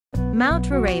Mount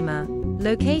Roraima,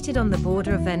 located on the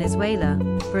border of Venezuela,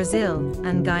 Brazil,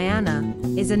 and Guyana,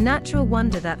 is a natural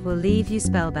wonder that will leave you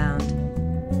spellbound.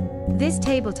 This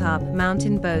tabletop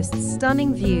mountain boasts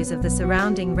stunning views of the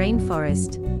surrounding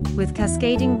rainforest, with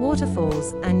cascading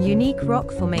waterfalls and unique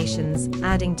rock formations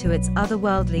adding to its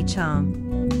otherworldly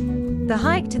charm. The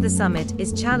hike to the summit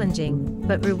is challenging,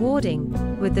 but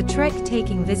rewarding, with the trek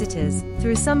taking visitors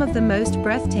through some of the most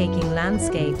breathtaking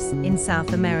landscapes in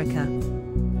South America.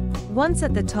 Once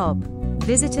at the top,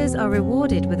 visitors are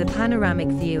rewarded with a panoramic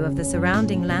view of the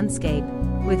surrounding landscape,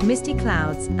 with misty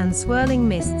clouds and swirling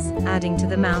mists adding to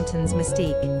the mountain's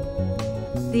mystique.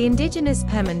 The indigenous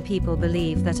Pemon people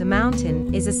believe that a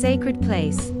mountain is a sacred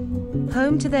place,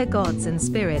 home to their gods and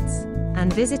spirits,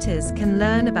 and visitors can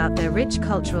learn about their rich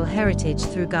cultural heritage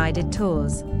through guided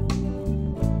tours.